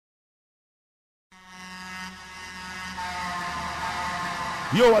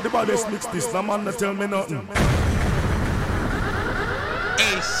Yo, what the baddest mix this? The man that tell me nothing.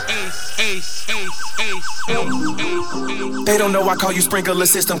 They don't know I call you sprinkler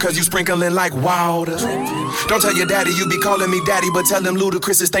system cause you sprinkling like water. Don't tell your daddy you be calling me daddy, but tell him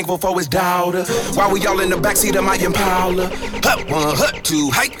Ludacris is thankful for his daughter. While we all in the backseat of my Impala. Hut one, hut two,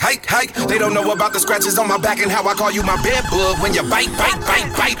 hike, hike, hike. They don't know about the scratches on my back and how I call you my bed bug when you bite, bite, bite,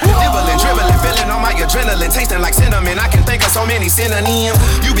 bite. Nibbling, dribbling, feeling on my adrenaline, tasting like cinnamon. I can think of so many synonyms.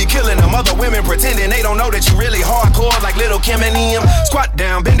 You be killing them other women pretending they don't know that you really hardcore like Little Kim and them. Squat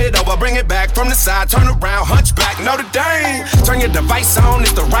down, bend it over, bring it back from the side, turn around, hunchback, Notre Dame. Turn your device on,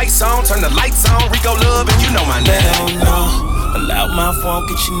 it's the right song. Turn the lights on, Rico Love, and you know my name. They don't know, a loud mouth won't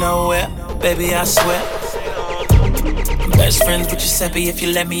get you nowhere. Baby, I swear. I'm best friends with Giuseppe. If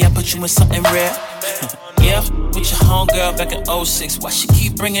you let me, I'll put you in something rare. Yeah, with your homegirl back in 06. Why she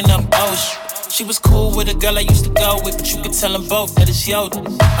keep bringing up Ocean? She was cool with a girl I used to go with, but you could tell them both that it's Yoda.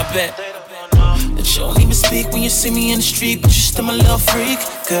 I bet that you don't even speak when you see me in the street, but you still my little freak,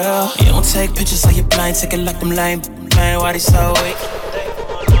 girl. You don't take pictures of your blind, take it like them lame. Man, why they so weak?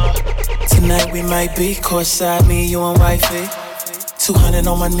 Tonight we might be courtside, me, you and wifey. 200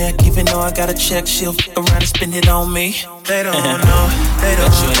 on my neck, even though I got a check, she'll f*** around and spend it on me. They don't know, they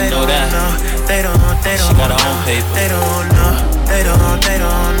don't know, they don't know, they don't know, they don't know. She got her own paper. They don't know, they don't know, they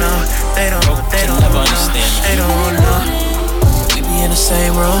don't know, they don't know, they don't know, they don't know. We be in the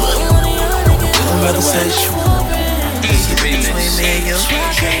same room, I'm about to say you. Between me and you,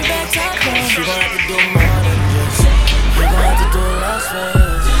 you gon' have to do more than this. You gon' have to do less for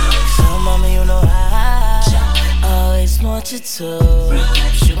you. So mama, you know I always want you to.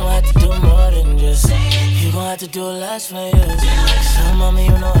 You gon' have to do more than just. You gon' have to do less for you. So mama, you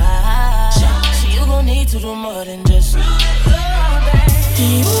know so you gon' need to do more than just.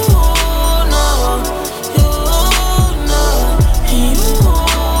 You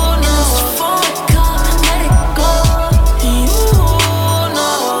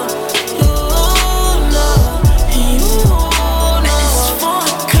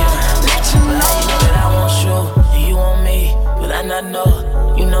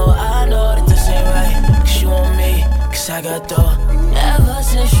know, you know. I know that this ain't right, cause you want me, cause I got dough. Ever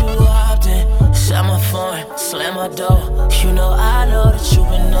since you walked in, shut my phone, slam my door. You know I know that you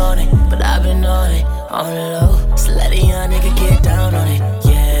been on it, but I've been on it, on the low. So let a young nigga get down on it.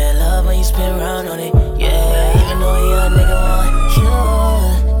 Yeah, love when you spin round on it. Yeah, even though a young nigga want you.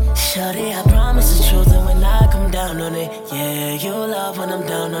 Shawty, I promise the truth, and when I come down on it, yeah, you love when I'm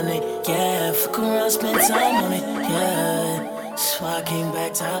down on it. Yeah, fuck around, spend time on it. Yeah. So I came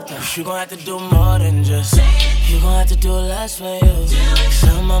back top down. You gon' have to do more than just. You gon' have to do less for you.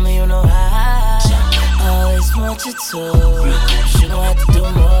 So mama, you know I always want you to. You gon' have to do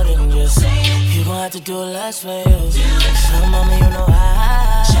more than just. You gon' have to do less for you. So mama, you know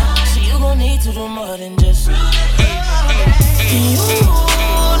so you gon' need to do more than just. You know,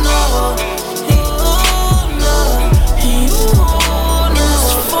 you know, you know.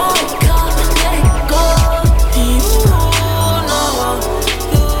 This phone call, let it go. You know.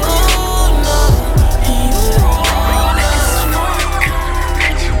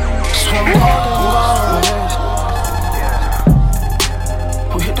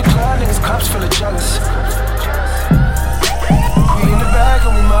 We hit the club, niggas, cops full of jealous. We in the bag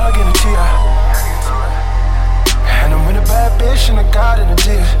and we mugging a tear. And I'm with a bad bitch and I got in a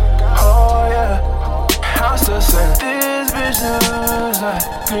tear. Oh yeah, I'm still saying this bitch looks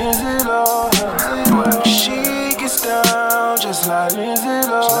like Lindsay Lohan. She gets down just like Lindsay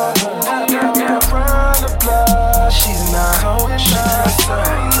Lohan. From the blood, she's not going nuts.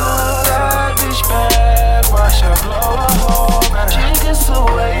 That bitch bad, watch her blow a hole, man. She gets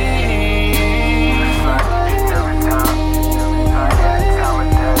away.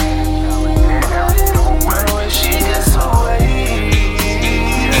 When she gets away.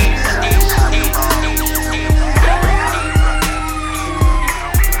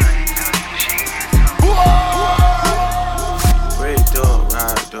 Red dog,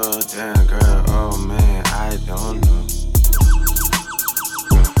 ride dog, damn girl, oh man, I don't know.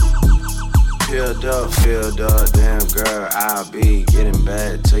 Filled up, damn girl, I'll be getting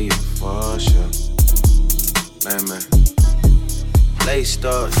back to you for sure. Man. Laced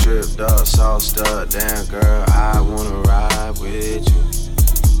up, dripped up, sauced up, damn girl, I wanna ride with you.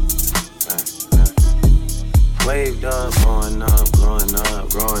 Man. Waved up, growing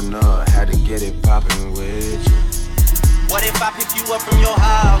up, had to get it poppin' with you. What if I pick you up from your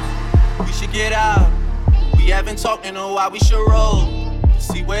house? We should get out. We haven't talked in a while, we should roll.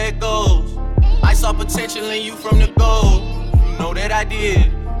 See where it goes. I saw potential in you from the go. You know that I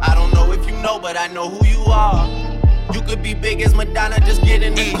did. I don't know if you know, but I know who you are. You could be big as Madonna, just get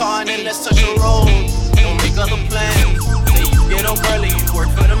in the car and then let's touch the road. Don't make other plans. Say you get up early, you work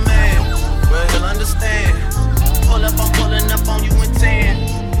for the man. Well, he'll understand. Pull up, I'm pulling up on you in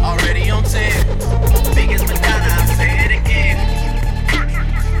 10. Already on 10. Big as Madonna, I'll say it again.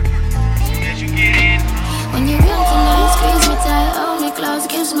 Soon as you get in. When you come tonight, squeeze me tight, hold me close,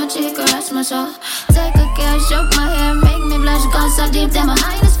 kiss my cheek, caress my soul. Take a kiss, stroke my hair, make me blush, go so deep that my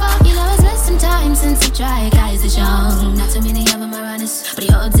highness fall. You know it's been some time since I tried, guys are shown. Not too many of them are honest, but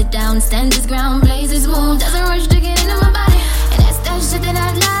he holds it down, stands his ground, blazes move, doesn't rush to get into my body. And that's that shit that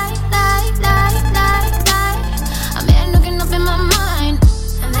I like. I'm here looking up in my mind,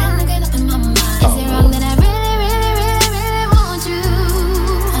 I'm here looking up in my mind. Is it wrong that I really want you?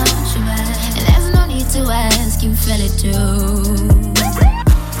 I want you back, and there's no need to ask, you feel it too.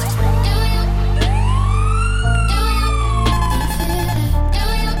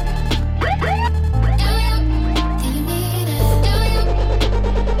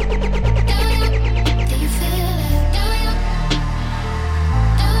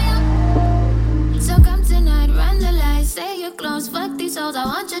 Fuck these hoes, I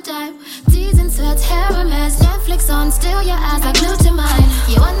want your type. Teas and sweats, hair a mess, Netflix on, still your eyes are glued to mine.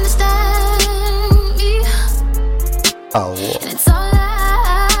 You understand me? Oh, and it's all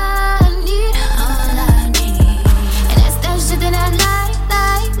I need, all I need. And that's that shit that I like.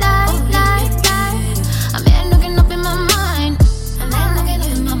 I'm here looking up in my mind, I'm here looking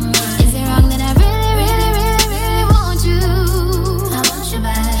up in my mind. Is it wrong that I really want you? I want you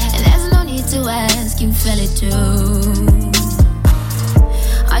back, and there's no need to ask, you feel it too.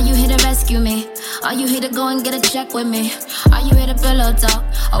 Are you here to rescue me? Are you here to go and get a check with me? Are you here to pillow talk?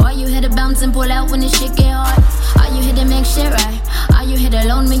 Or are you here to bounce and pull out when the shit get hard? Are you here to make shit right? Are you here to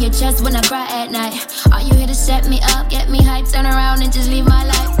loan me your chest when I cry at night? Are you here to set me up, get me hyped, turn around and just leave my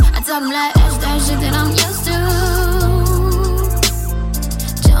life? I tell them like, that's that shit that I'm used to.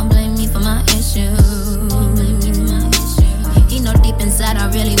 Don't blame me for my issues. He know deep inside I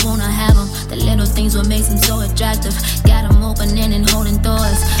really wanna have him. The little things what makes him so attractive. Got him opening and holding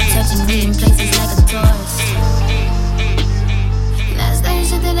doors, touching me in places like a tourist. That's the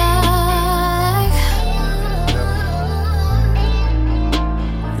shit that I like.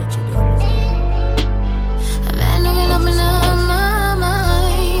 I've been looking up and down my mind.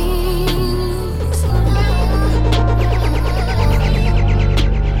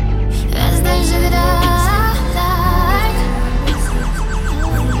 That's the shit that I like.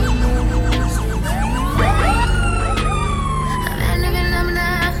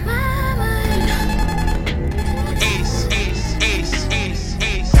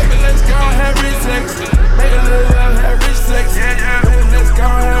 Make a little love, have rich sex. Baby, let's go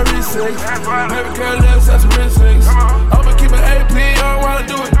have rich sex. Baby girl, let's have some rich sex. I'ma keep an AP on while I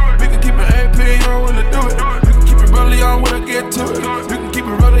do it. We can keep an AP on when I do it. You can keep it rolling on when I get to it. You can keep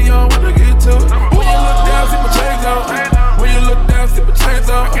it rolling on when I get to it. When you look down, see my chains on. When you look down, see my chains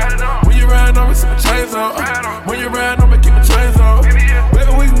on. When you ride on me, see my chains on. When you ride on me, keep my chains on.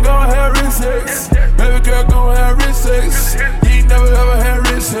 Baby, we can go have rich sex. Baby girl, go have rich sex. You ain't never ever had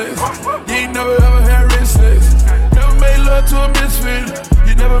rich sex. You ain't never ever had rich sex. Never made love to a misfit.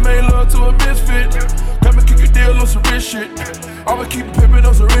 You never made love to a misfit. Come and kick a deal on some rich shit. I'ma keep pimpin'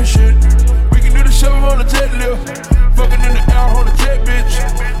 on some rich shit. We can do the show on the jet lift. Fucking in the air on the jet, bitch.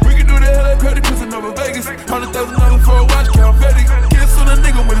 We can do the helicopter cause in Over Vegas. $100,000 for a watch, count Fetty. Kiss on a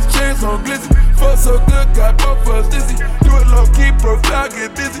nigga with his chains on glizzy. Fuck so good, got both of us dizzy. Do it low key, profile,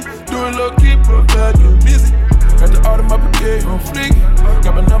 get busy. Do it low key, profile, get busy. Got the Audemars Piguet on fleek.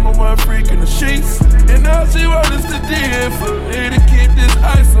 Got my #1 freak in the sheets. And all she wants is the DM for me to keep this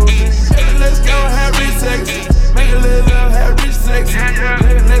ice on me. Baby, let's go have rich sex. Make a little love, have rich sex.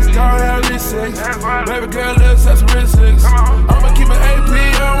 Baby, let's go have rich sex. Baby girl, let's have some rich sex. I'ma keep an AP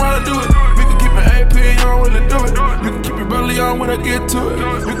on while I do it. We can keep an AP on when I do it. You can keep it rolling on when I get to it.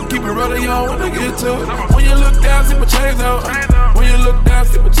 You can keep it rolling on when I get to it. When you look down, see my chains on. When you look down,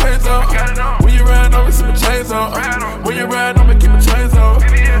 see my chains on. When you ride on me, see my chains on. When you ride on me, keep my chains on.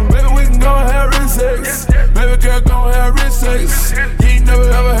 Baby, we can go have rich sex. Baby girl, go have rich sex. You ain't never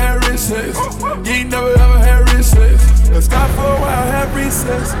ever had rich sex. You ain't never ever had rich sex. Let's stop for a while, have rich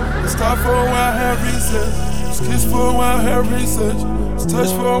sex. Let's stop for a while, have rich sex. Let's kiss for a while, have rich sex. Let's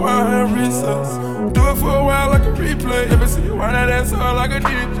touch for a while, have rich sex. Do it for a while like a replay. Let me see you run that ass all like a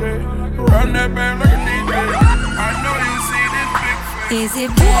DJ. Run that band like a DJ. I know you see this big face. Is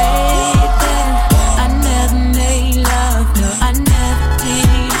it baby? I never made love, no, I never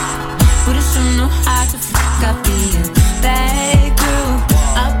did. But I sure know how to fuck up being bad girl.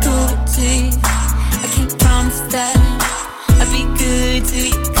 I'll prove it to you. I can't promise that I'll be good to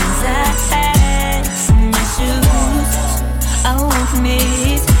you, cause I had some issues.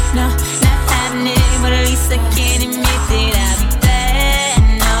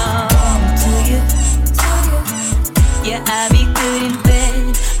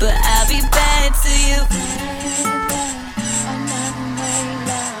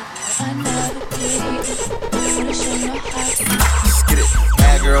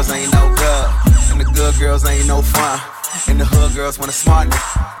 hood girls ain't no fun, and the hood girls want a smart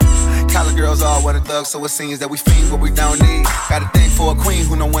nigga. College girls all want a thug, so it seems that we fiend what we don't need. Got a thing for a queen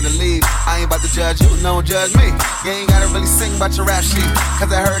who don't wanna leave. I ain't about to judge you, don't judge me. You ain't gotta really sing about your rap sheet,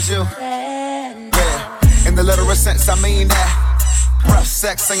 cause I heard you. Yeah, in the literal sense, I mean that. Rough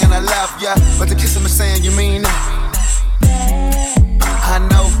sex saying I love ya, but the kissing is saying you mean it. I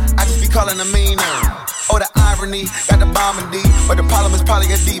know, I just be calling a meaner. Oh, the irony, got the bomb in D, but the problem is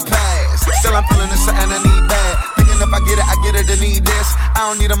probably a deep pass. Still I'm feeling it's something I need bad. Thinking if I get it, I need this. I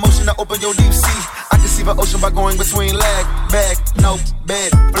don't need emotion to open your deep sea. I can see the ocean by going between leg, bag, no,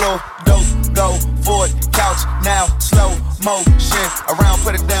 bed, floor, dope, go, forward, couch, now, slow motion. Around,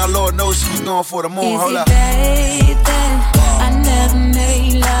 put it down, Lord knows she was going for the moon, hold up. Baby, I never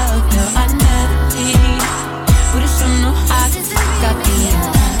made love, no, I never did. But it's from no high, got the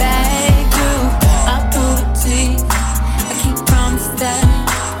bag, girl, I pull the teeth. I can't promise that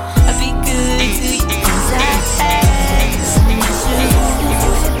I'll be good to you, cause I ask you,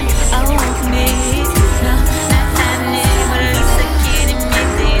 I won't need, no, not happening, but at least I can't admit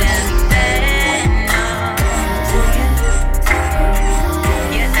that I'm bad, no.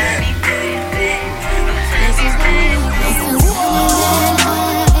 Yeah, I be good, babe. This is bad.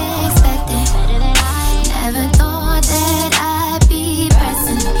 Never thought that I'd be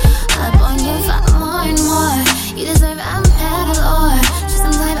pressing up on you for more and more. You deserve a medal or just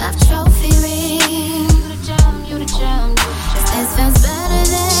some type of trophy ring. You the jam. This feels better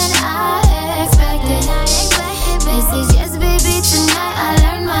than I expected. This is yes, baby, tonight I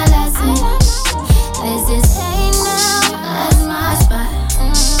learned my lesson. This is hey now, that's my spot.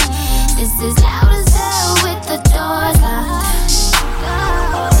 This is loud as hell with the doors locked.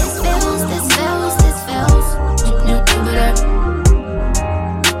 This feels.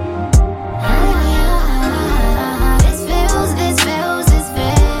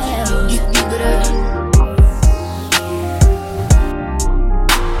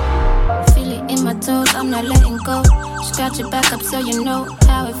 Feel it in my toes, I'm not letting go. Scratch it back up so you know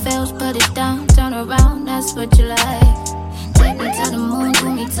how it feels. Put it down, turn around, that's what you like. Take me to the moon, do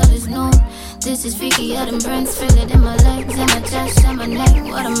me till it's noon. This is freakier than Brent's. Feel it in my legs, in my chest, in my neck.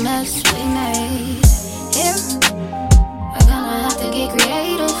 What a mess we made. Here, we're gonna have to get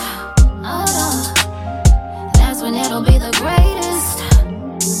creative. Oh no, that's when it'll be the greatest.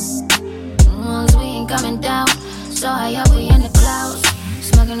 Once we ain't coming down, so high up we in the clouds.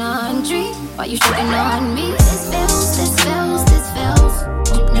 Smoking on dream, while you shaking on me. This feels.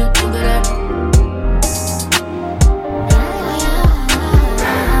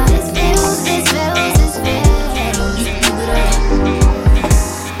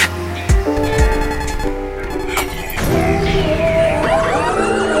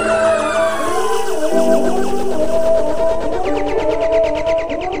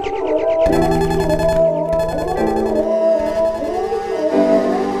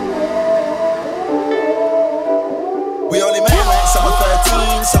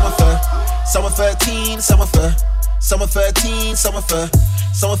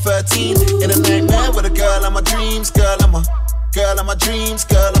 Summer 13, in a nightmare with a girl of my dreams, girl of my dreams,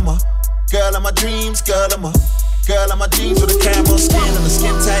 girl of my dreams, girl of my dreams with a caramel skin and the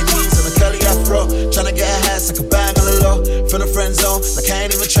skin tight jeans and a curly afro. Tryna get a hat, like a bang on the low. From the friend zone, like I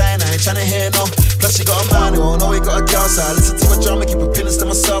ain't even trying, I ain't tryna hear no. Plus she got a man who don't know he got a girl, so I listen to my drama, keep repeating to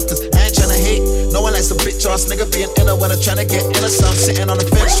myself, cause I ain't tryna hate. No one likes a bitch ass nigga being inner when I'm tryna get inner, so I'm sitting on the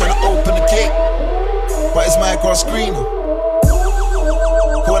fence tryna open the gate. But it's my girl screener.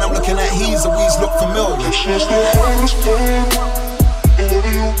 When I'm looking at he's always look familiar. This is the hardest thing. I love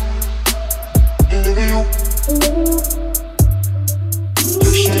you. This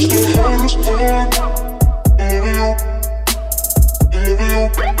is the hardest thing. I love you. This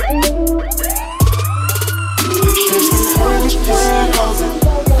is the hardest thing.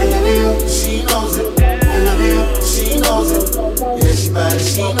 She knows it. I love you. She knows it. Yeah, she bad and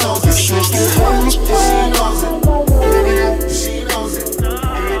she knows it. This is the hardest thing. She knows it.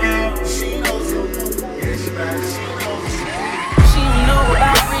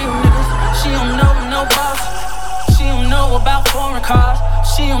 About foreign cars,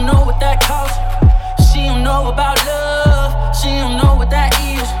 she don't know what that costs. She don't know about love, she don't know what that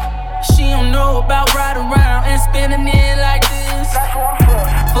is. She don't know about riding around and spinning it like this.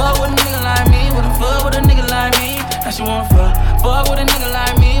 Fuck with a nigga like me, wanna fuck with a nigga like me. Now she wanna fuck with a nigga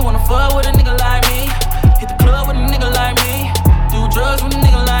like me, wanna fuck with a nigga like me. Hit the club with a nigga like me, do drugs with a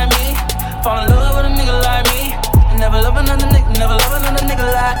nigga like me. Fall in love with a nigga like me, and never love another nigga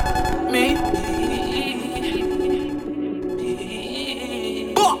like me.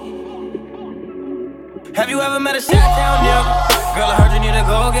 Have you ever met a shot down nigga? Girl, I heard you need a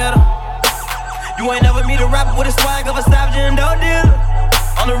go-getter. You ain't never meet a rapper with a swag of a savage and dope dealer.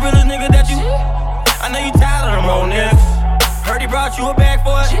 I'm the realest nigga that you. I know you tired of them old niggas. Heard he brought you a bag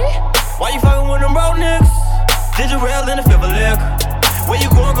for it. Why you fucking with them broke niggas? Did you rail in the fifth of liquor? Where you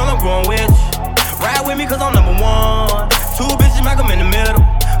going, girl, I'm going with you. Ride with me cause I'm number one. Two bitches, make them in the middle.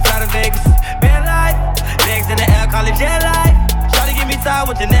 Fly to Vegas, bad life. Legs in the air, call it jet life. Shawty give me time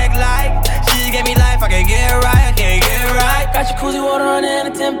with your neck light. She just gave me life, I can't get it right, I can't get it right. Got your koozie water on and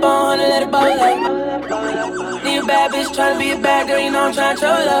a tempo on and let it bubble up. Need a bad bitch, tryna be a bad girl, you know I'm tryna show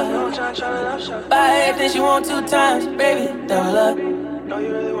love. Buy everything she want 2 times, baby, double up.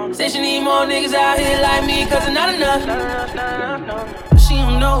 Say she need more niggas out here like me, cause it's not enough. She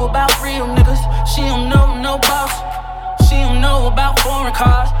don't know about real niggas, she don't know no boss. She don't know about foreign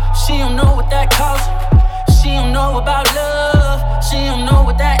cars, she don't know what that costs. She don't know about love, she don't know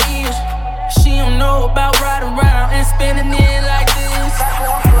what that is. She don't know about riding around and spending it like this.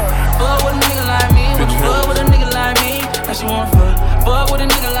 Fuck with a nigga like me, wanna fuck with a nigga like me. Now she wanna fuck with a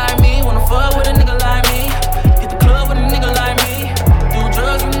nigga like me, wanna fuck with a nigga like me. Hit the club with a nigga like me, do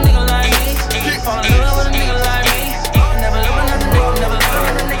drugs with a nigga like me. Fall in love with a nigga like me, never love another nigga, never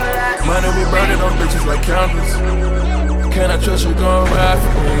love another nigga like me. Money be burning on bitches like counters. Can I trust you gon' ride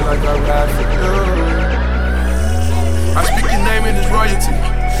for me like I ride for you? I speak your name and it's royalty.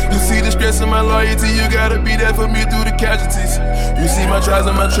 You see the stress and my loyalty, you gotta be there for me through the casualties. You see my trials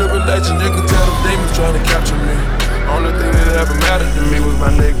and my tribulations, you can tell them demons trying to capture me. Only thing that ever mattered to me was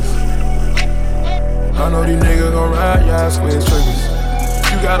my niggas. I know these niggas gon' ride, yeah, I squeeze triggers.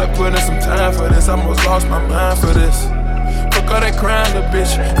 You gotta put in some time for this, I almost lost my mind for this. Fuck all that crying, little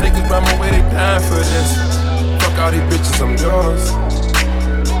bitch, niggas by my way, they dying for this. Fuck all these bitches, I'm yours.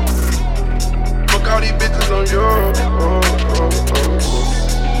 Fuck all these bitches, I'm yours.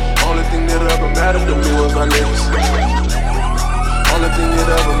 Only thing that ever mattered to me was my niggas. Only thing that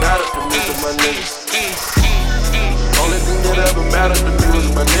ever mattered to me was my niggas. Only thing that ever mattered to me was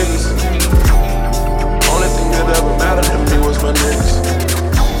my niggas. Only thing that ever mattered to me was my niggas.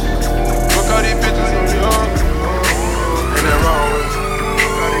 Fuck all these bitches, I'm yours. Ain't that wrong with you?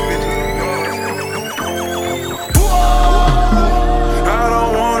 I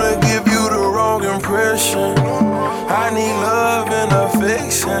don't wanna give you the wrong impression. I need love and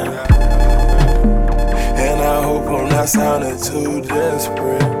affection. And I hope I'm not sounding too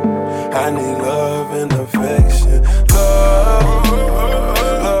desperate. I need love and affection. Love,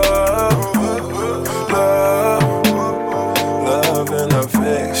 love, love, love and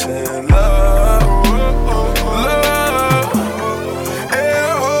affection. Love, love,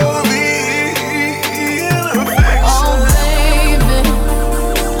 L-O-V-E and affection. Oh baby,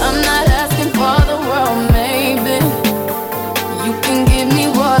 I'm not asking for the world, maybe. You can give me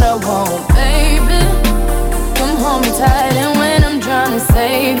what I want, baby. Come hold me tight and when I'm drowning,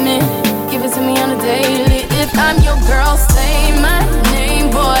 save me. Give it to me on a daily. If I'm your girl, say my name,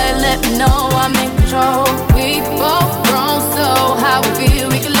 boy, let me know I'm in control. We both grown, so how we feel,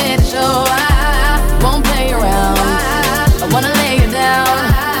 we can let it show. I won't play around, I wanna lay you down.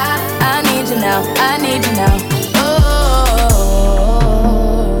 I need you now, I need you now. Oh,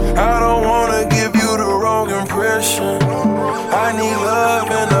 I don't wanna give you the wrong impression. I need love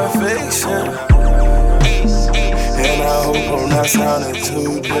and affection. And I hope I'm not sounding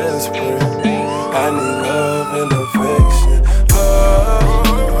too desperate. I need love and affection. Love,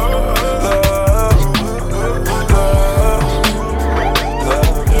 love, love,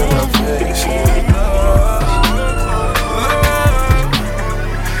 love and affection.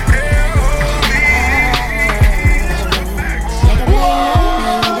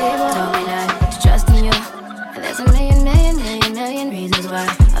 told me not to trust in you. And there's a million reasons why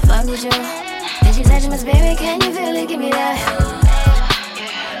I fuck with you. Then she said, baby, can you feel it? Give me that.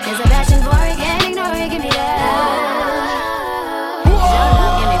 There's a passion for it, can't ignore it, give me that. Your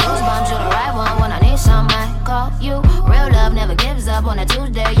love give me goosebumps, you're the right one when I need some, I call you. Real love never gives up on a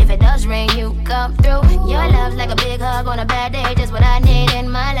Tuesday. If it does rain, you come through. Your love's like a big hug on a bad day, just what I need in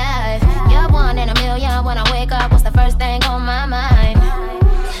my life. You're 1 in a million. When I wake up, what's the first thing on my mind?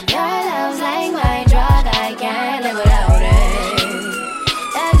 Your love's like my drug, I can't live without it.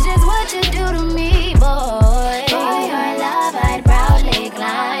 That's just what you do to me, boy. For your love, I'd proudly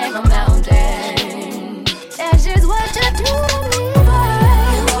climb a mountain. That's just what you do to me, boy.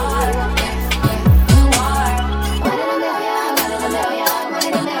 You are one in a million, one in a million, one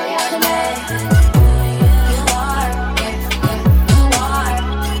in a million to me. You are one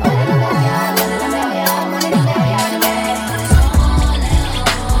in a million, one in a million, one in a million to me.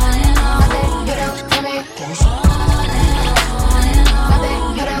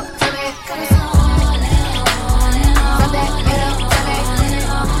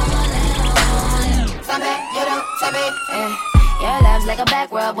 back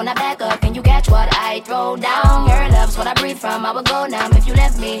rub when I back up. Can you catch what I throw down? Your love's what I breathe from. I would go numb if you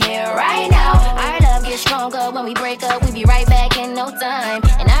left me here right now. Our love gets stronger when we break up. We be right back in no time.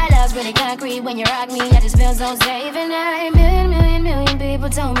 And our love's really concrete when you rock me. I just feel so safe. And I million people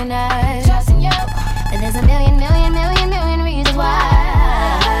told me not trust in you. And there's a million reasons why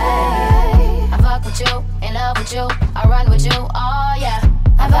I fuck with you, in love with you, I run with you, oh yeah.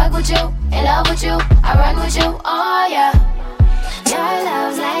 I fuck with you, in love with you, I run with you, oh yeah. Your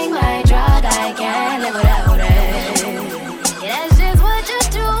love's like my drug, I can't live without it. Yeah, that's just what you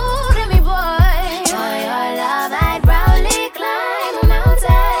do to me, boy. For your love, I'd proudly climb a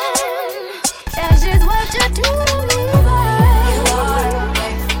mountain. That's just what you do to me, boy.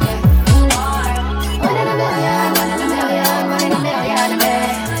 One in a million, one in a million, one in a million, man.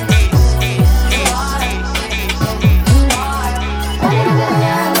 One in a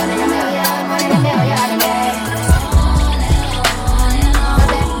million, one in a million, one in a million, man.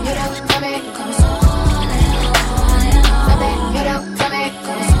 Something you don't tell me. Something you don't tell me.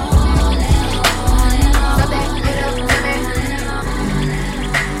 Something you don't tell me.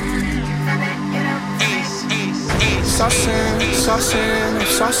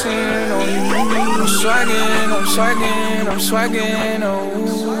 Saucing on you. I'm swagging,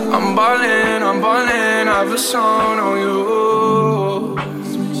 oh. I'm ballin', I have a song on you.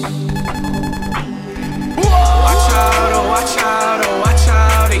 Watch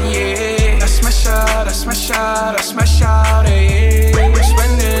out, yeah. I smash out, yeah.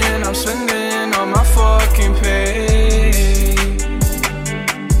 I'm spending on my fucking pay.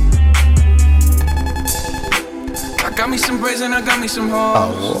 I got me some braids and I got me some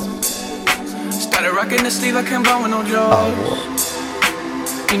hoes. Started rocking the sleeve, I can't buy with no jaws.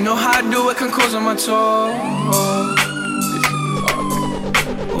 You know how I do it, can close on my toes.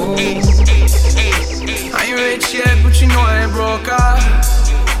 I ain't rich yet, but you know I ain't broke,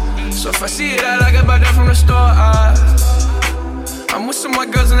 So if I see it, I like it, buy that from the store, I'm with some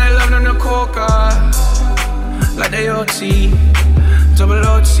white girls and they love them to coca. Like they OT, double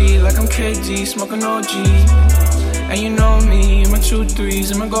OT, like I'm KD, smoking OG. And you know me, my 2-3s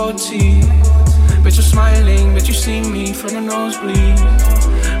and my gold tee. Bitch, you're smiling, bitch, you see me from the nosebleed.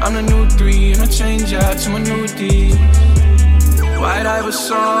 I'm the new 3 and I change out to my new D. White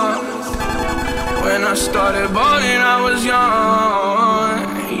Iverson. When I started balling, I was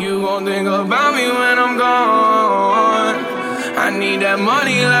young. You gon' think about me when I'm gone. I need that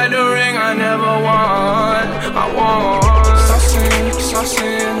money like the ring I never won. I want saucing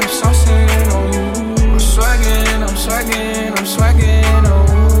on you. I'm swagging, oh.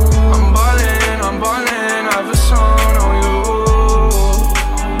 I'm ballin', I have a song on you.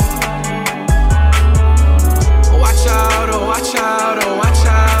 Watch out,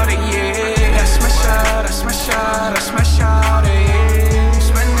 yeah. I smash out, yeah.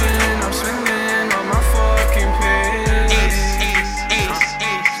 I'm spending on my fucking pay.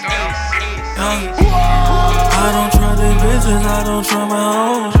 I don't try the bitches, I don't try my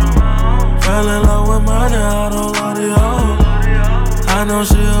own. Fell in love with money, I don't love the old. I know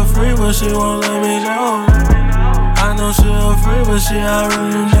she a freak, but she won't let me know. I know she a freak, but she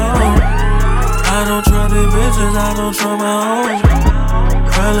already know. I don't try the bitches, I don't try my own.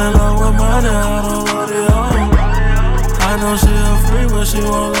 Fell in love with money, I don't love the old. I know she a freak, but she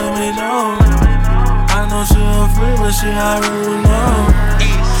won't let me know. I know she a freak, but she already know.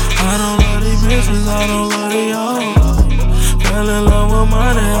 I don't love these bitches, I don't love the old. Fell in love with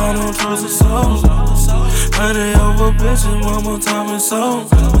money, I don't trust a soul. Money over bitches, one more time and so.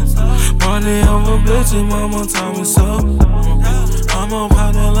 Money over bitches, one more time and so. I'm gon'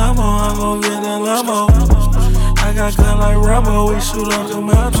 pop that Lambo, I'm gon' get that Lambo. I got gun like Rambo, we shoot up the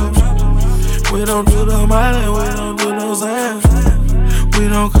mountains. We don't do the mileage, we don't do no Zans. We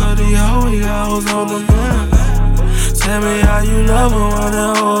don't cut the hoe, we got hoes on the gun. Tell me how you love her, why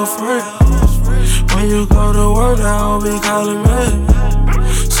that hoe a friend. When you go to work, that hoe be calling me.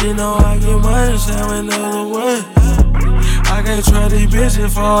 She know I get money, she ain't never way. I can't try these bitches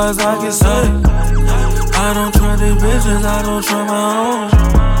far as I can say. I don't try these bitches, I don't try my own.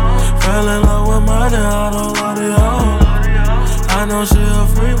 Fell in love with money, I don't love the old. I know she a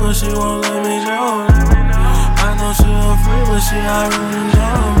freak, but she won't let me know. I know she a freak, but she already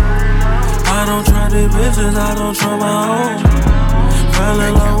know. I don't try these bitches, I don't try my own. Fell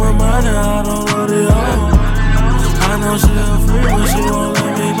in love with money, I don't love the old. I know she a freak, but she won't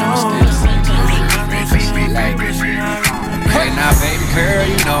let me know. Hey now baby girl,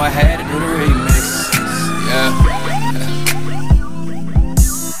 you know I had to do the remix. Yeah.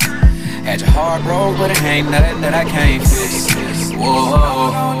 Had your heart broke, but it ain't nothing that I can't fix.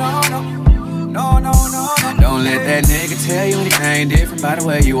 Whoa. Don't let that nigga tell you anything different by the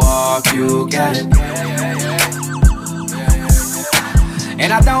way you walk. You got it.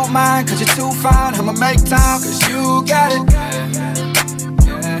 And I don't mind, cause you're too fine. I'ma make time, cause you got it.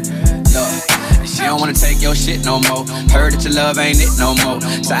 Look, she don't wanna take your shit no more. Heard that your love ain't it no more.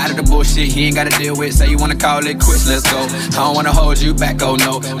 Side of the bullshit he ain't gotta deal with. Say you wanna call it quits, let's go. I don't wanna hold you back, oh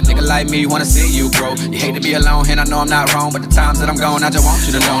no. A nigga like me wanna see you grow. You hate to be alone, and I know I'm not wrong. But the times that I'm gone, I just want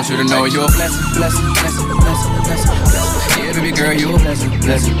you to know you're a blessing, blessing, blessing, blessing, blessing, blessing. Yeah, baby girl, you a blessing,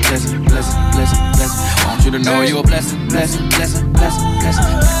 blessing, blessing, blessing, blessing, blessing. Want you to know you're a blessing, blessing, blessing, blessing, blessing.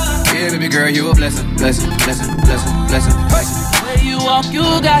 Yeah, baby girl, you a blessing, blessing, blessing, blessing, blessing, blessing. Where you walk, you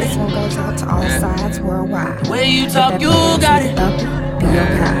got it. This one goes out to all sides worldwide. Where you talk, you got it.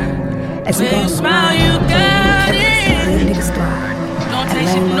 As we Where you smile, you got it. Don't take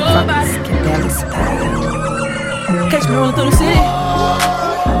shit from nobody. Can barely survive. Catch me rolling through the city,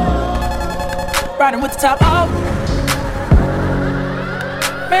 riding with the top off.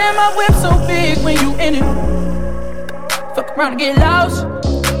 Man, my whip so big when you in it. Fuck around and get lost.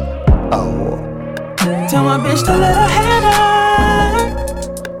 Tell my bitch to let her hand on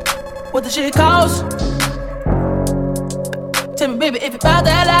what the shit costs. Tell me, baby, if you bout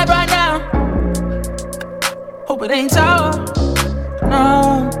that life right now. Hope it ain't tall.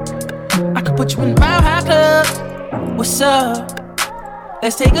 No, I could put you in the Mile High Club. What's up?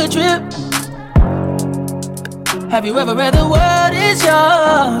 Let's take a trip. Have you ever read the word is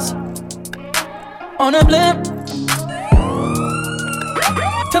yours on a blimp?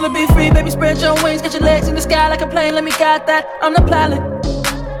 Tell her be free, baby, spread your wings. Get your legs in the sky like a plane, let me guide that. I'm the pilot.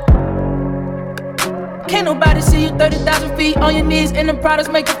 Can't nobody see you 30,000 feet on your knees. And them products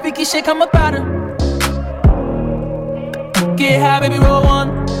make the freaky shit come up out her. Get high, baby, roll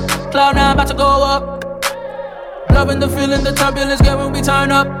one. Cloud 9 about to go up. Loving the feeling, the turbulence, get when we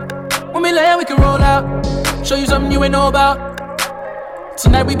turn up. When we land, we can roll out. Show you something you ain't know about.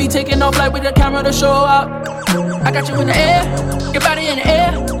 Tonight we be taking off like with the camera to show out. I got you in the air, your body in the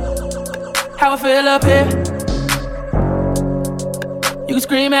air. How I feel up here. You can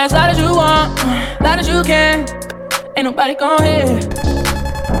scream as loud as you want, loud as you can. Ain't nobody gon' hear.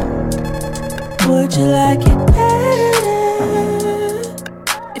 Would you like it better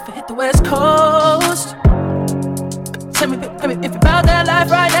if I hit the West Coast? Tell me if you bout that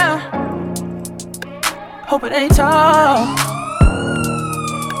life right now. Hope it ain't tall.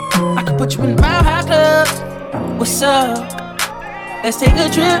 I could put you in the Mile High Club. What's up? Let's take a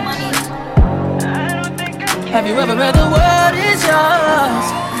trip. Have you ever read the word is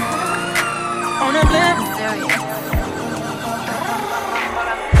yours on a blimp?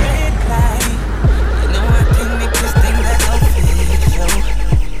 Red light, you know I can make this thing that official.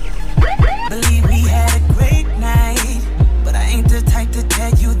 Believe we had a great night, but I ain't the type to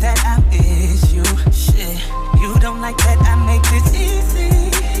tell you that I miss you. Shit, you don't like that I make this easy.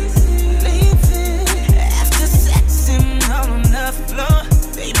 After sex and on the floor,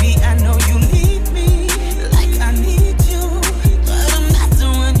 baby, I know you need me like I need you, but I'm not the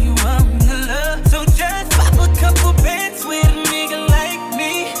one you want to love. So just pop a couple bands with a nigga like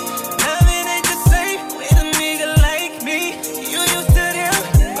me. Loving ain't the same with a nigga like me. You used to them,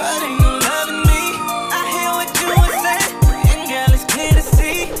 but ain't no loving me. I hear what you were saying, and girl, it's clear to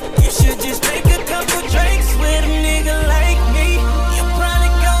see. You should just take a couple drinks with a nigga like me. You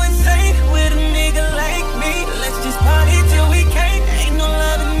probably go insane with a nigga like me. Let's just party till we can't. Ain't no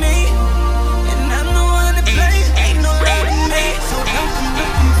loving me, and I'm the one to blame. Ain't no loving me, so don't come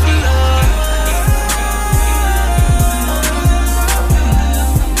looking for love.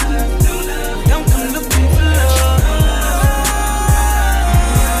 Don't come looking for love.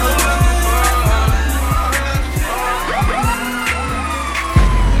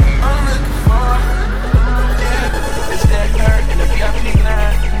 I'm looking for, yeah, it's that hurt in the VIP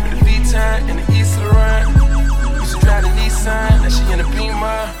line, the V-turn in the East of the Run. Used to drive the Nissan, now she in the Beamer.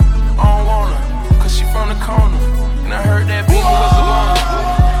 I don't want her, cause she from the corner. And I heard that Beamer was a loner.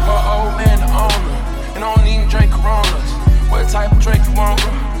 Her old man the owner, and I don't even drink Coronas. What type of drink you want,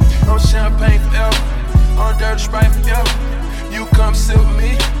 bro? No champagne forever, on dirty Sprite forever. You come sit with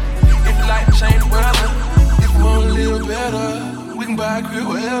me, if you like to change the weather. If you wanna live better, we can buy a crib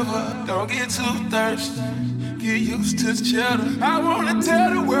wherever. Don't get too thirsty, get used to the cheddar. I wanna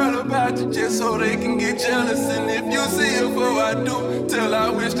tell the world about you just so they can get jealous. And if you see her before I do, tell I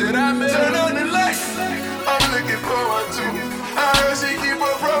wish that I met her. Turn on the lights, I'm looking for one too. I heard she keep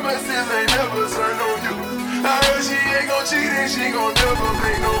her promises, ain't never turn on you. I heard she ain't gon' cheat and she gon' never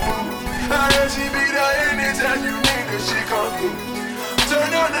make no move. I heard she be there anytime you need her, she come through.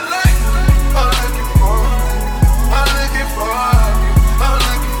 Turn on the lights, I'm looking for, I'm looking for, I'm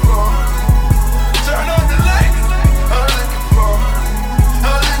looking for. Turn on the lights.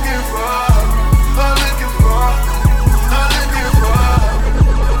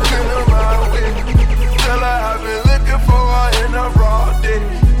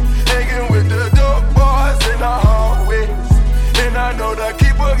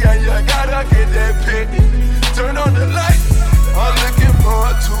 yeah, gotta get that pick. Turn on the light, I'm looking for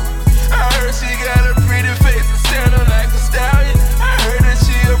her too. I heard she got a pretty face and sounding like a stallion. I heard that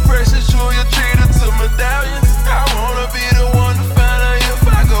she a precious jewel, you treat her to medallions. I wanna be the one to find her if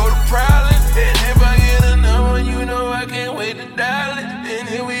I go to prowling. And if I get a number, you know I can't wait to dial it. And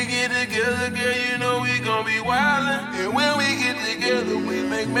if we get together, girl, you know we gon' be wildin'. And when we get together, we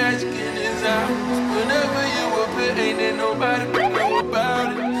make magic in this house. Whenever you appear, ain't there nobody can know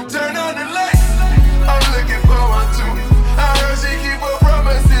about it. Turn on the light, I'm looking for one too. I heard she keep her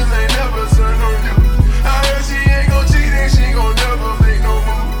promises, ain't never turn on you. I heard she ain't gon' cheat and she gon' never make no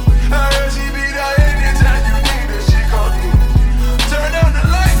move. I heard she be there anytime you need her, she gon' do. Turn on the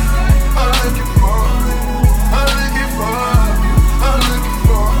light, I'm looking for her. I'm looking for her. I'm looking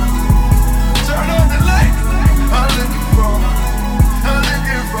for her. Turn on the light, I'm looking for her. I'm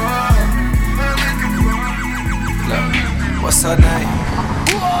looking for her. I'm looking for her. Look, what's her name?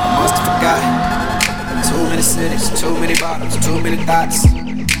 I must have forgot. Too many cities, too many bottles, too many thoughts,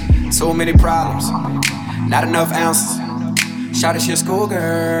 too many problems, not enough ounces. Shawty, she a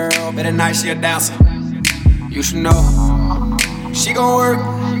schoolgirl, but at night she a dancer. You should know, she gon' work.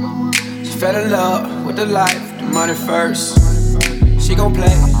 She fell in love with the life, the money first. She gon'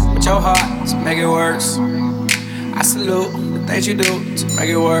 play with your heart to make it worse. I salute the things you do to make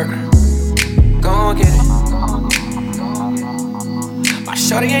it work. Gon' get it. My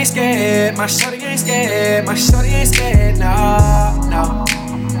shorty ain't scared, my shorty ain't scared, my shorty ain't scared, no, no.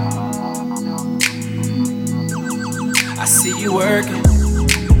 I see you working,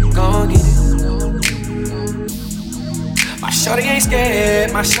 gon' get it. My shorty ain't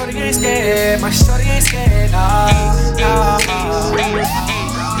scared, my shorty ain't scared, my shorty ain't scared, no, no.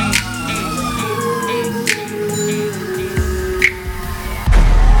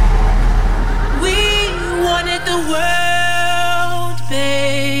 We wanted the world,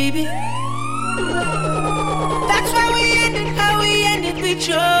 baby. That's why we ended how we ended. We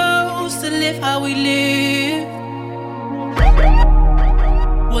chose to live how we live.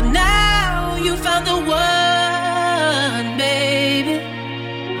 Well, now you found the one, baby.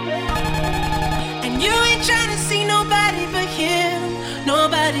 And you ain't trying to see nobody but him,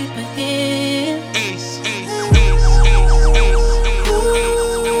 nobody but him.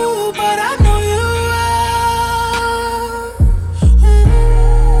 Ooh, but I know you are.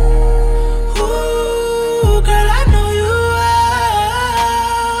 Ooh, girl, I know you are.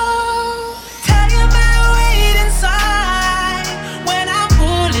 Tell you about wait inside when I'm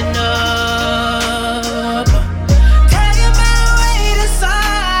pulling up. Tell you about wait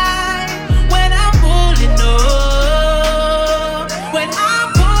inside when I'm pulling up. When I'm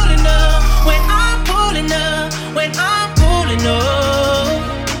pulling up, when I'm pulling up, when I'm pulling up.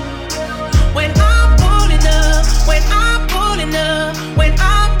 When I'm pulling up, when I'm pulling up, when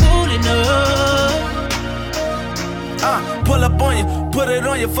I'm pulling up. Pull up on you, put it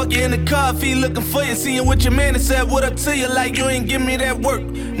on you, fuck you in the car, if he looking for you, see you with your man and said what up to you, like you ain't give me that work.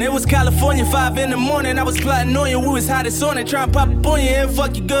 And it was California, 5 in the morning, I was plotting on you, we was hottest on it, trying to pop up on you and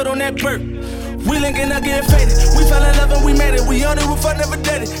fuck you good on that burp. We linking up, getting faded, we fell in love and we made it, we on the roof, I never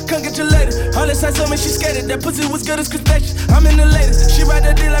dated, come get you later. All this I told me she skated, that pussy was good as crustaceous, I'm in the latest, she ride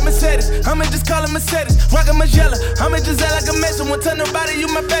that D like Mercedes, I'ma just call her Mercedes, rockin' Magella, I'ma just act like a Mason, won't tell nobody you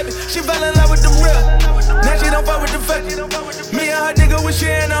my baby, she fell in love with the real, now she don't fuck with the fake. Me and her nigga when she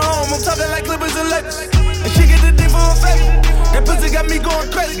in her home, I'm talking like Clippers and Lakers, and she get the D for her face, that pussy got me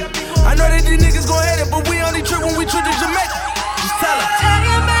going crazy, I know that these niggas gon' hate it, but we only trip when we trip to Jamaica, just tell her. Tell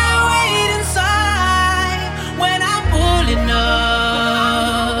you about wait inside when I'm pulling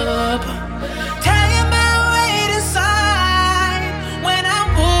up. Tell you about wait inside when I'm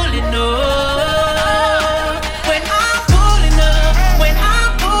pulling up. When I'm pulling up, when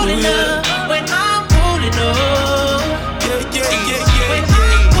I'm pulling up, when I'm pulling up. When I'm pulling up, when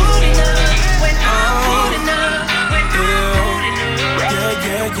I'm pulling up, when I'm pulling up.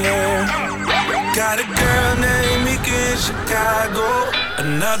 Got a girl named Mika in Chicago,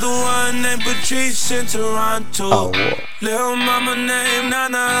 another one named Patrice in Toronto, little mama named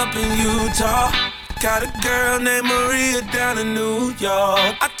Nana up in Utah. Got a girl named Maria down in New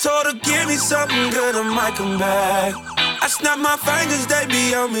York. I told her give me something good, I might come back. I snap my fingers, they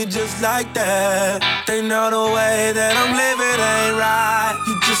be on me just like that. They know the way that I'm living ain't right.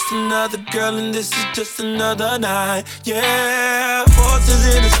 You just another girl and this is just another night. Yeah, horses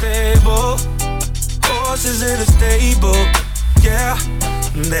in the stable, horses in the stable. Yeah,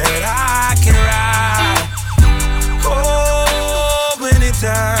 that I can ride. Oh,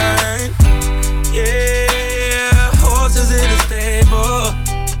 anytime. Yeah, horses in the stable,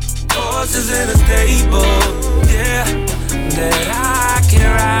 horses in the stable. Yeah, that I can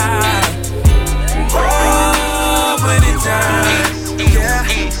ride.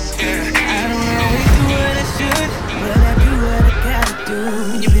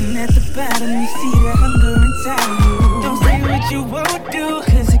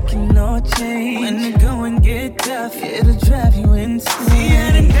 babe. When the going get tough, it'll drive you insane. See,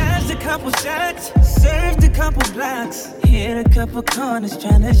 I done dodged a couple shots, served a couple blocks, hit a couple corners,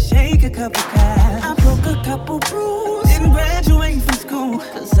 tryna shake a couple cops. I broke a couple rules, didn't graduate from school,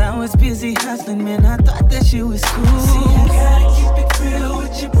 cause I was busy hustling, man, I thought that you was cool. See, I gotta keep it real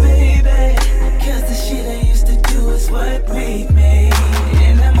with you, baby, cause the shit I used to do is what made me.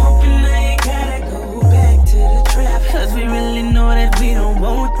 And I'm hoping I ain't gotta go back to the trap, cause we really know that we don't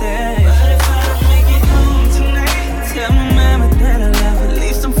want that. But if I don't make it home tonight, tell my mama that I love her,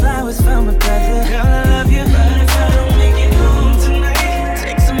 leave some flowers for my brother. Girl, I love you. But if I don't make it home tonight,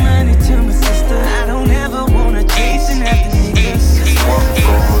 take some money to my sister. I don't ever wanna chasing after niggas. What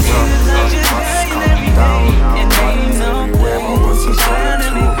goes up must come down. Runs everywhere, but what's a dollar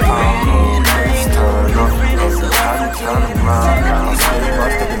to a pound? Let's turn up every time you turn around. I swear you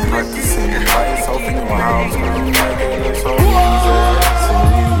must have been practicing by yourself in your house. Girl, you make it look so easy, so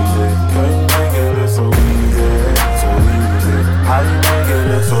easy. Girl, you make it look so easy, so easy. How you make it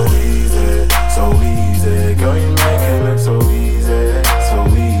look so easy, so easy. Girl, you make it look so easy, so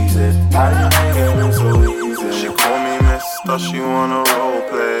easy. How you make it look so easy. She call me mister, she wanna role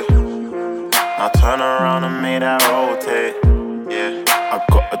play. I turn around and made that rotate. Yeah, I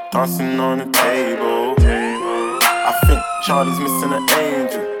got her dancing on the table. I think Charlie's missing an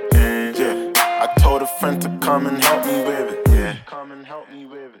angel. Yeah, I told a friend to come and help me with it. Yeah, come and help me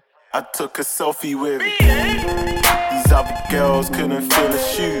with it. I took a selfie with it. These other girls couldn't fill her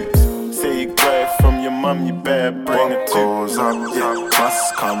shoes. Say you got it from your mum, you better bring it too. What goes up, yeah,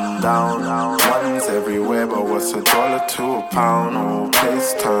 must come down. One's everywhere, but what's a dollar to a pound? Oh,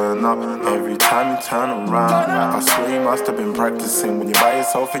 place turn up every time you turn around. I swear you must have been practicing when you're by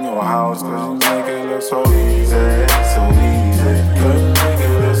yourself in your house. Cause you make it look so easy, so easy. Girl, you make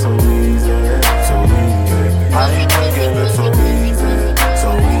it look so easy, so easy. How you make it look so easy, so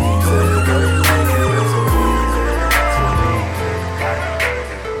easy. Girl, you make it look so easy, so easy.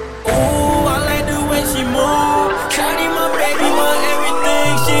 Ooh, I like the way she move. Shawty my baby, my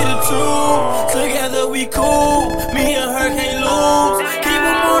everything, she the truth. Together we cool, me and her can't lose. Keep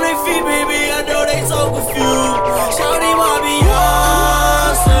them on their feet, baby, I know they so confused. Shawty my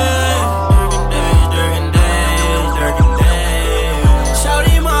Beyonce. Dirkin days, dirkin days.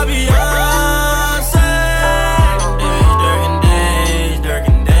 Shawty my Beyonce.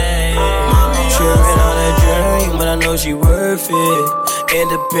 Dirkin days. Trippin' on that drink, but I know she worth it.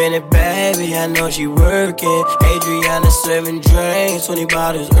 Independent baby, I know she working. Adriana serving drinks, 20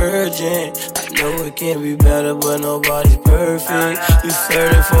 bottles urgent. I know it can be better, but nobody's perfect. You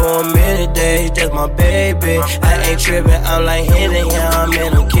flirting for a minute, days, that's my baby. I ain't tripping, I'm like hitting, yeah, I'm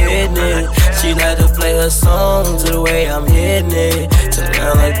in a kidney. She like to play her songs the way I'm hitting it. So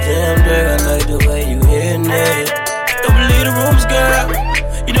now like damn, girl, I like the way you hitting it. Don't believe the rumors, girl.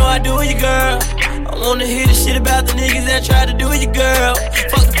 You know I do it, girl. I wanna hear the shit about the niggas that tried to do it, you girl.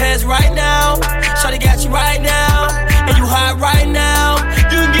 Fuck the past right now. Shawty got you right now. And you hot right now.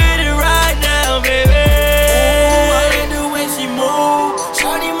 You get it right now, baby. Ooh, I like the way she move.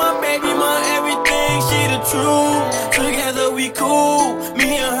 Shawty my baby, my everything, she the truth. Together we cool,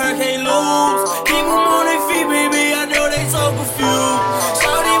 me and her can't lose. Keep them on their feet, baby, I know they so confused.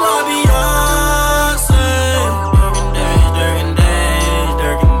 Shawty my Beyonce. Dirkin days,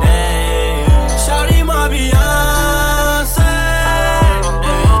 dirkin days. Shawty my Beyonce.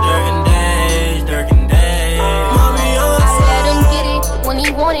 Dirkin days, dirkin days. My Beyonce. Let him get it when he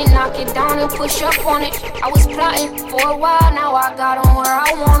want it, knock it down and push up on it. I was plotting for a while, now I got him where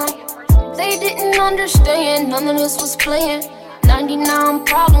I want him. They didn't understand, none of this was playing. 99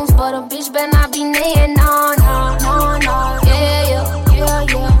 problems, but a bitch better not be nayin'. Nah, nah, nah, nah. Yeah, yeah, yeah,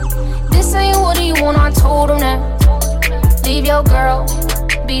 yeah. This ain't what he want, I told him that. Leave your girl,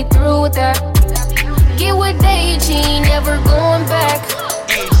 be through with that. Get with Dave, she ain't never going back.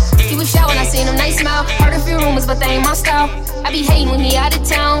 He was shy when I seen him, nice smile. Heard a few rumors, but they ain't my style. I be hating when he out of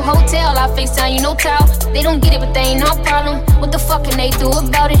town. Hotel, I FaceTime, you know towel. They don't get it, but they ain't no problem. What the fuck can they do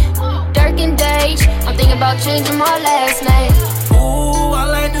about it? Dirkin days, I'm thinking about changing my last name. Ooh, I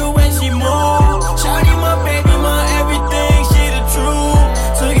like the way she move. Shawty my baby, my everything, she the truth.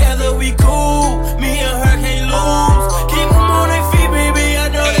 Together we cool, me and her can't lose. Keep them on their feet, baby, I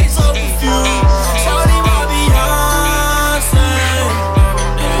know they so confused. Shawty my Beyonce.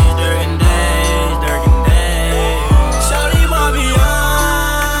 Dirkin days, dirkin days. Shawty my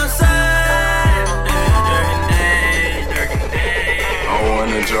Beyonce. Dirkin days, dirkin days. I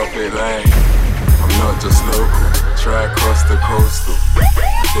wanna drop it like I'm not just local. Try across the coastal.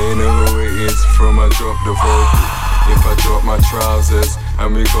 They know who it is from I drop the vocal. If I drop my trousers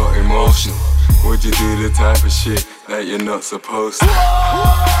and we got emotion, would you do the type of shit that you're not supposed to?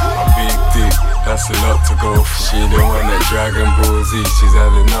 A big Dragon Ball Z, she's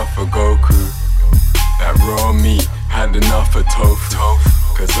had enough of Goku. That raw meat, had enough of tofu.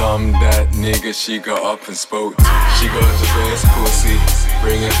 Cause I'm that nigga she got up and spoke to. She got the best pussy,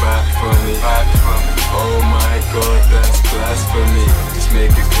 bring it back for me. Oh my god, that's blasphemy. Just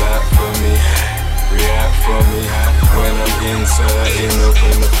make it clap for me, react for me. When I'm inserting,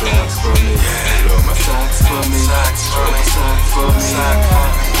 open the flaps for me. Blow my sacks for me, throw my sack for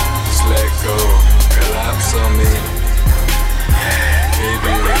me. Just let go, relax on me.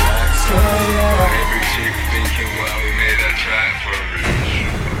 Baby, relax on me. Every chick thinking, wow, we made that track for me.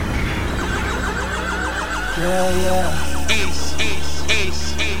 Yeah.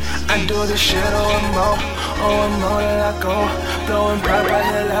 I do this shit more that I go. Blowing purple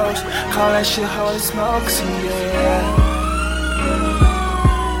hellos, call that shit holy smokes, yeah.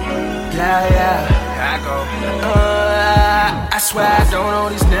 I go. I swear I don't know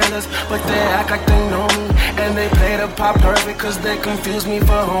these niggas, but they act like they know me. And they play the pop perfect cause they confuse me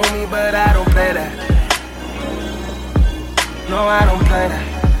for homie. But I don't play that. No, I don't play that.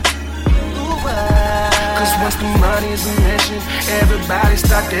 Cause once the money is a mission, everybody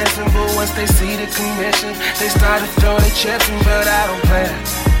start dancing. But once they see the commission, they start to throw their chips in. But I don't play that.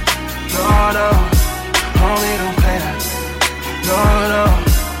 No, homie, don't play that. No.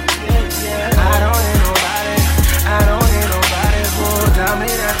 I don't need nobody who tell me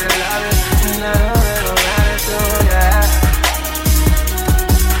that they love it. And I don't need nobody to, yeah.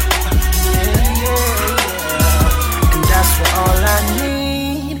 And that's what all I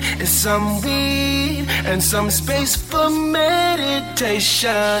need is some weed and some space for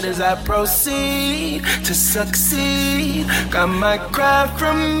meditation as I proceed to succeed. Got my cry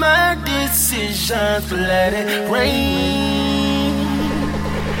from my decisions, but let it rain.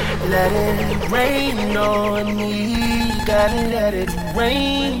 Let it rain on me, gotta let it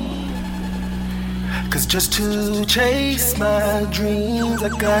rain. Cause just to chase my dreams, I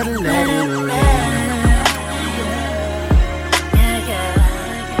gotta let it rain.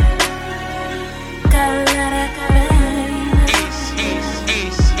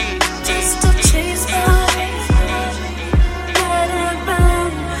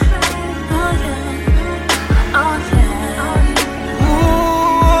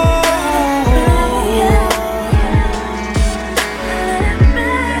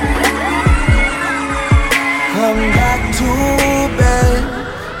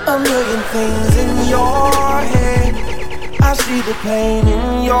 Things in your head, I see the pain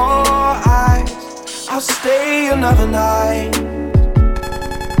in your eyes. I'll stay another night.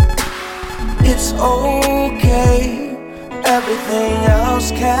 It's okay, everything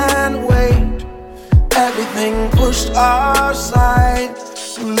else can wait. Everything pushed aside,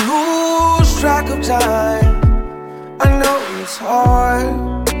 lose track of time. I know it's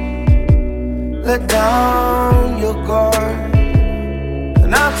hard, let down your guard.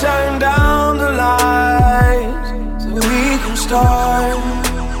 And I'll turn down the lights so we can start.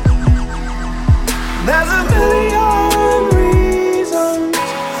 There's a million reasons,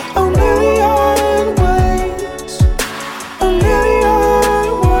 a million ways, a million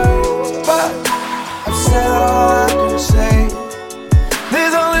words, but I've said all I can say.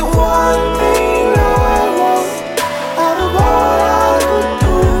 There's only one thing I want out of all I could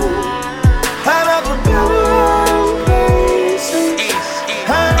do, out of a billion places.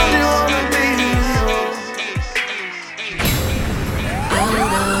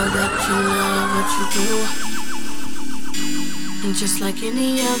 And just like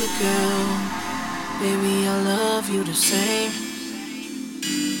any other girl, baby, I love you the same.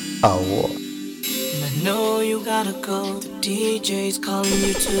 And I know you gotta go, the DJ's calling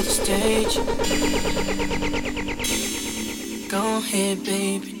you to the stage. Go ahead,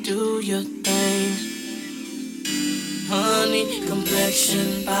 baby, do your thing. Honey,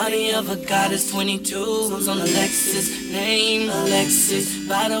 complexion, body of a goddess, 22 was on a Lexus, name Alexis,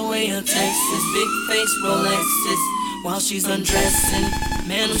 by the way of Texas, big face Rolexes, while she's undressing,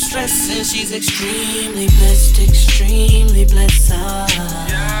 man I'm stressing, she's extremely blessed, extremely blessed,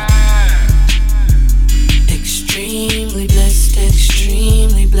 extremely blessed,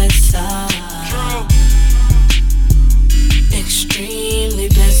 extremely blessed, extremely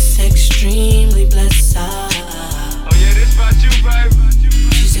blessed, extremely blessed.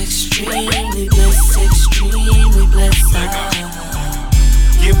 She's extremely blessed, extremely blessed.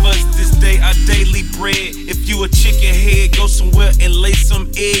 Give us this day our daily bread. If you a chicken head, go somewhere and lay some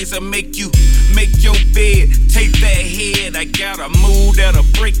eggs. I make you make your bed, take that head. I got a move that'll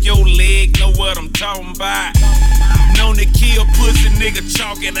break your leg. Know what I'm talking about? Known to kill pussy nigga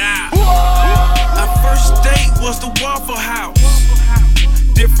chalking out. Our first date was the Waffle House.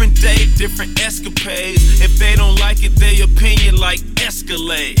 Different day, different escapades. If they don't like it, their opinion like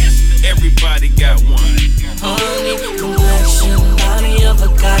Escalade. Everybody got one. Honey, complexion, body of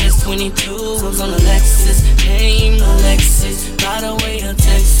a goddess, 22 on a Lexus, name Alexis, right away her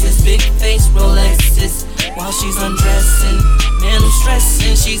Texas, big face Rolexes, while she's undressing, man I'm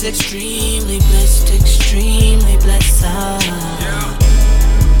stressing, she's extremely blessed,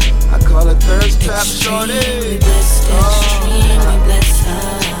 I call her thirst trap shorty. Extremely blessed.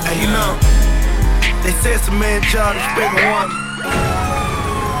 Hey, you know, they say it's a man's job to respect a woman.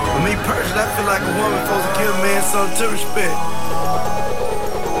 For me personally, I feel like a woman supposed to give a man something to respect.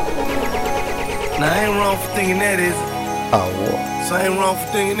 Now, I ain't wrong for thinking that, is it? Oh, what? So I ain't wrong for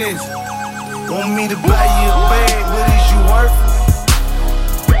thinking this. Want me to buy you a bag, what is you worth?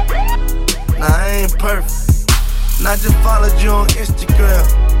 Nah, I ain't perfect. And I just followed you on Instagram.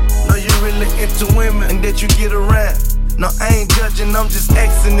 Know you really into women and that you get around. No, I ain't judging, I'm just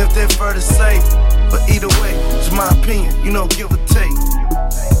asking if they're fair to say. But either way, it's my opinion, you know, give or take.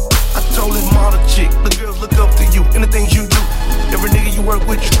 I told his model chick, the girls look up to you and the things you do. Every nigga you work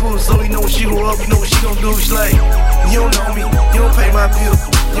with, you cool, so you know when she grow up, you know what she gon' do. She's like, you don't know me, you don't pay my bills,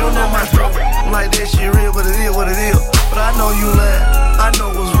 you don't know my struggle. I'm like, that shit real, but it is what it is. But I know you lying, I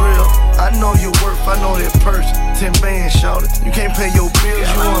know what's real. I know your worth, I know that purse. 10 bands, shout it. You can't pay your bills,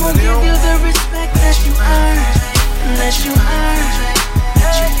 you I'm wanna gonna give you the respect that you earn, that you earn.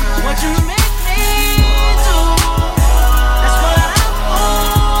 What you make me do, that's what I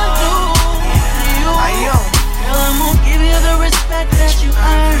want to do. Girl, I'm gonna give you the respect that you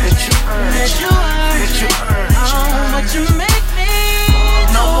earn, that you earn. What you make me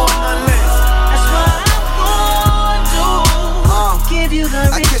do, no more, none less. that's what I want to give you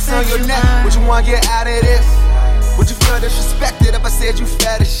the respect. I kiss on your neck, what you wanna get out of this? Would you feel disrespected if I said you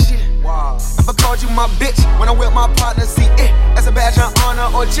fat as shit? If I called you my bitch when I'm with my partner, see it as a badge of honor,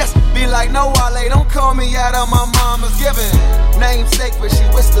 or just be like, no, Wale, don't call me out of my mama's giving namesake, but she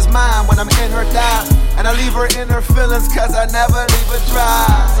whispers mine when I'm in her thighs, and I leave her in her feelings cause I never leave her dry.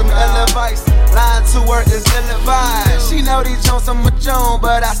 Some ill advice, lying to her is ill advised. She know these Jones are my Joan,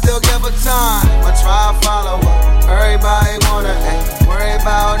 but I still give her time. I try to follow her, everybody wanna, ain't worry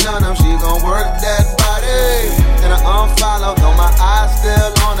about none of them. She gon' work that body, then I unfollow, though my eyes still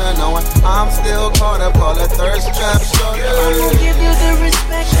on her, knowing I'm still caught up, call her thirst trap shorty. I'm gonna give you the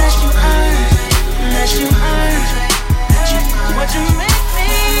respect that you earn, that you earn. What you make me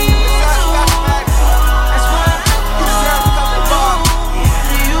do, that's what I want to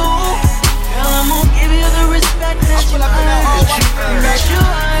you. Girl, I'm gonna give you the respect that you earn, that you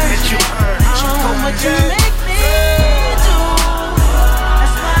earn. What you make me do,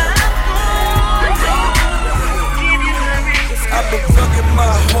 that's what I want to give you the respect. I've been thugging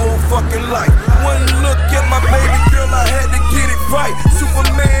my whole fucking life. One look at my baby girl, I had to get it right.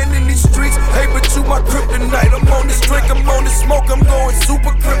 Superman in these streets, hey, but you my kryptonite. I'm on this drink, I'm on this smoke, I'm going super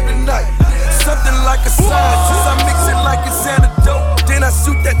kryptonite. Something like a scientist, I mix it like it's antidote. Then I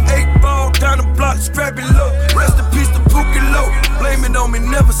shoot that 8-ball down the block, strap it low. Rest in peace to Pookie Low. Blame it on me,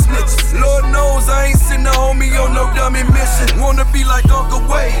 never snitches. Lord knows I ain't seen a homie on no dummy mission. Wanna be like Uncle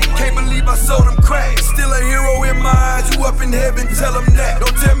Wade, can't believe I sold him crack. Still a hero in my eyes, you up in heaven, tell him that.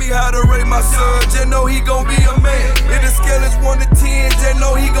 Don't tell me how to raise my son, just know he gon' be a man. If the scale is 1 to 10, just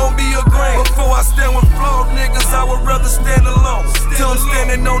know he gon' be a grand. Before I stand with flawed niggas, I would rather stand alone. Till I'm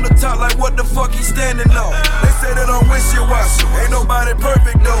standing on the top like what the fuck he standing on. They say that I'm wishy-washy, ain't nobody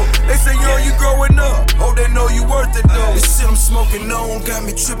perfect though. They say yo, you growing up, oh they know you worth it though. This shit I'm smoking on got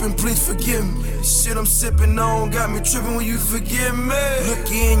me tripping, please forgive me. This shit I'm sipping on got me tripping, will you forgive me?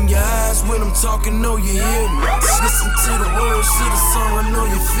 Look in your eyes when I'm talking, know you hear me. Just listen to the words of the song, I know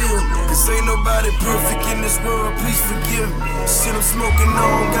you feel me. Cause ain't nobody perfect in this world, please forgive me. This shit I'm smoking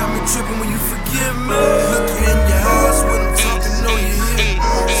on got me tripping, will you forgive me? Look in your eyes when I'm talking, know you hear me.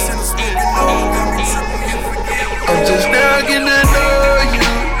 This shit I'm smoking on got me tripping, will you forgive me? I'm just now getting to know you.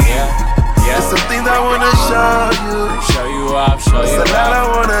 There's some things I wanna show you. Show you off, show you off. There's a lot I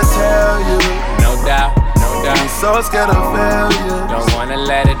wanna tell you. No doubt, no doubt. I'm so scared of failure. Don't wanna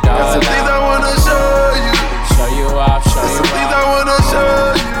let it all There's some things I wanna show you. Show you off, show you off. There's some things I wanna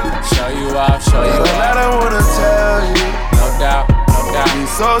show you. Show you off, show you off. There's a lot I wanna tell you. No doubt, no doubt. I'm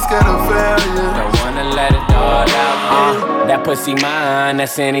so scared of failure. Don't wanna let it all out. That pussy mine,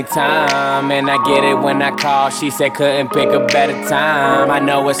 that's anytime. And I get it when I call, she said couldn't pick a better time. I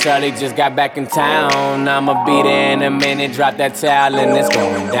know it's early, just got back in town. I'ma be there in a minute, drop that towel and it's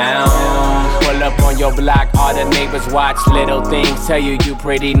going down. pull up on your block, all the neighbors watch. Little things tell you you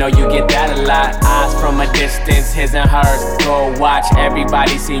pretty, know you get that a lot. Eyes from a distance, his and hers, go watch.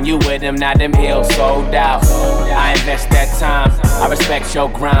 Everybody seen you with him, now them hills sold out. I invest that time, I respect your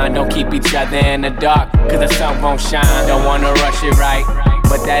grind. Don't keep each other in the dark, cause the sun won't shine. Don't wanna rush it right,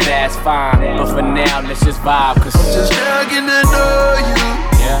 but that ass fine. But for now, let's just vibe, cause I'm just now getting to know you.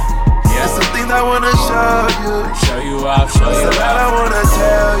 Yeah. There's some things I wanna show you. Show you off, show you off. There's a lot I wanna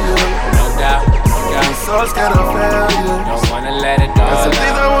tell you. No doubt, no doubt. I'm so scared of failure. Don't wanna let it go. There's some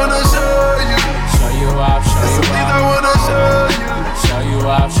things I wanna show you. Show you off, show you off. There's some things I wanna show you. Show you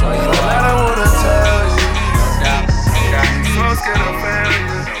off, show you off. There's a lot I wanna tell you. No doubt, no doubt. I'm so scared of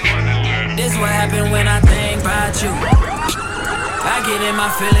failure. This what happened when I think about you. I get in my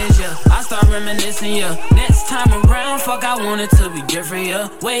feelings, yeah. I start reminiscing, yeah. Next time around, fuck, I want it to be different, yeah.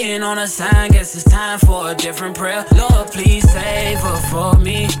 Waiting on a sign, guess it's time for a different prayer. Lord, please save her for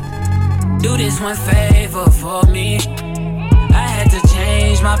me. Do this one favor for me. I had to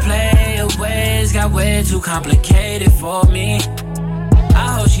change my player ways, got way too complicated for me.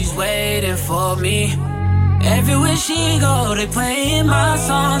 I hope she's waiting for me. Everywhere she go, they playing my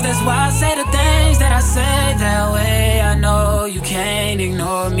songs. That's why I say the things that I say that way. I know you can't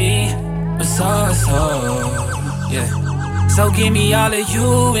ignore me, but yeah. So give me all of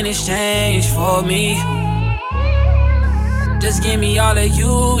you in exchange for me. Just give me all of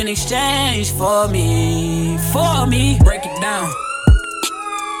you in exchange for me. Break it down.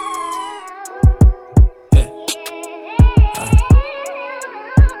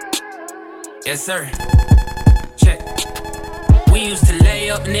 Yes, sir. We used to lay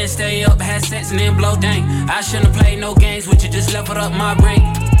up and then stay up, had sex and then blow dang. I shouldn't have played no games with you, just leveled up my brain.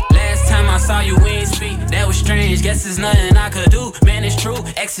 Last time I saw you, we ain't speak, that was strange. Guess there's nothing I could do, man, it's true.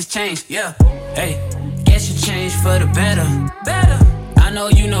 Exes changed, yeah. Hey, guess you changed for the better. I know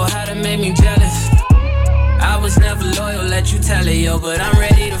you know how to make me jealous. I was never loyal, let you tell it, yo. But I'm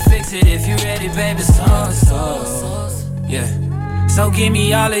ready to fix it if you ready, baby. Yeah. So give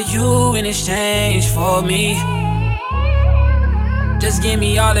me all of you in exchange for me. Just give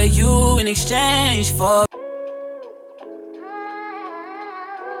me all of you in exchange for.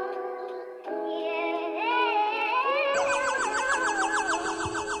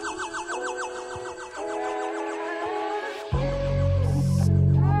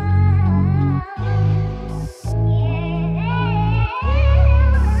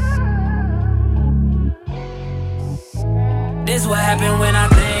 This what happened when I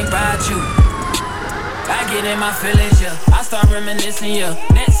think about you. I get in my feelings, yeah. I start reminiscing, yeah.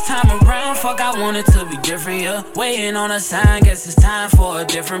 Next time around, fuck, I want it to be different, yeah. Waiting on a sign, guess it's time for a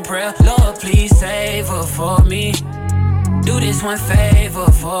different prayer. Lord, please save her for me. Do this one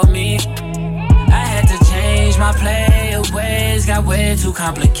favor for me. I had to change my player ways, got way too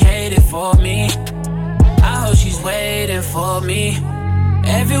complicated for me. I hope she's waiting for me.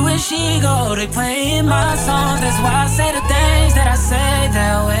 Everywhere she go, they playing my songs. That's why I say the things that I say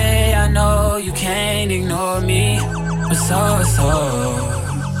that way. I know you can't ignore me, but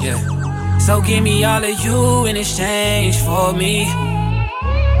yeah. So give me all of you in exchange for me.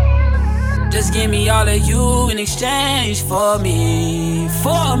 Just give me all of you in exchange for me.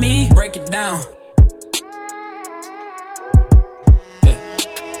 Break it down. Yeah.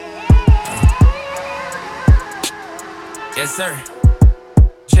 Yes, sir.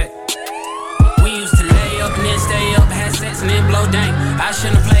 Used to lay up and then stay up, had sex and then blow dang. I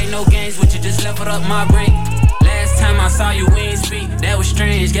shouldn't have played no games with you, just leveled up my brain. Last time I saw you, we ain't speak, that was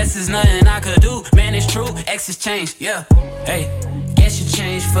strange. Guess there's nothing I could do, man, it's true. Exes changed, yeah. Hey, guess you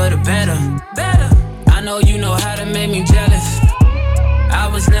changed for the better. I know you know how to make me jealous. I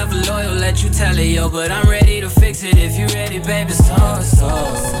was never loyal, let you tell it, yo. But I'm ready to fix it if you ready, baby.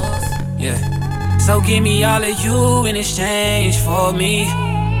 Yeah. So give me all of you in exchange for me.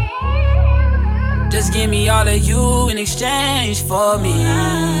 Just give me all of you in exchange for me.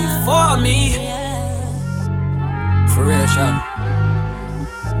 For real, shawty.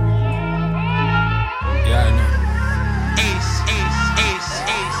 Yeah, I know.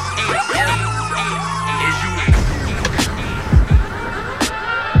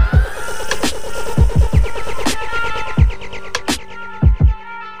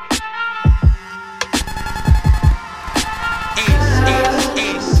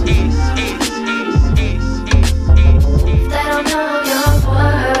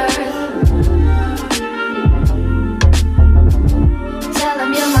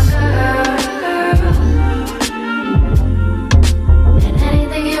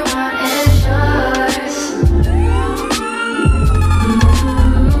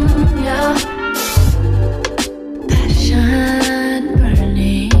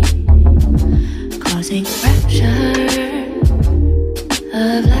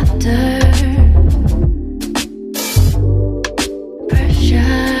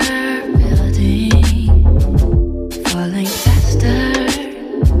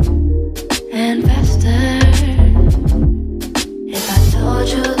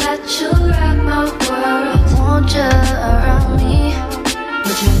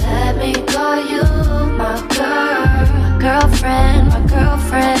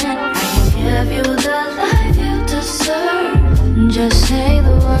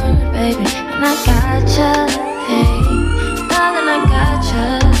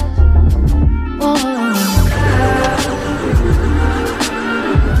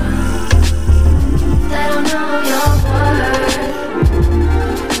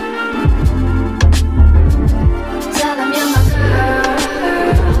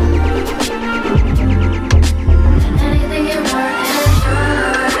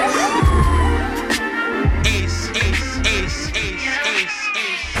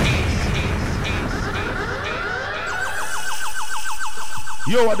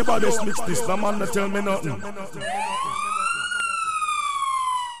 Yo, what the baddest mix this? The man that tell me nothing.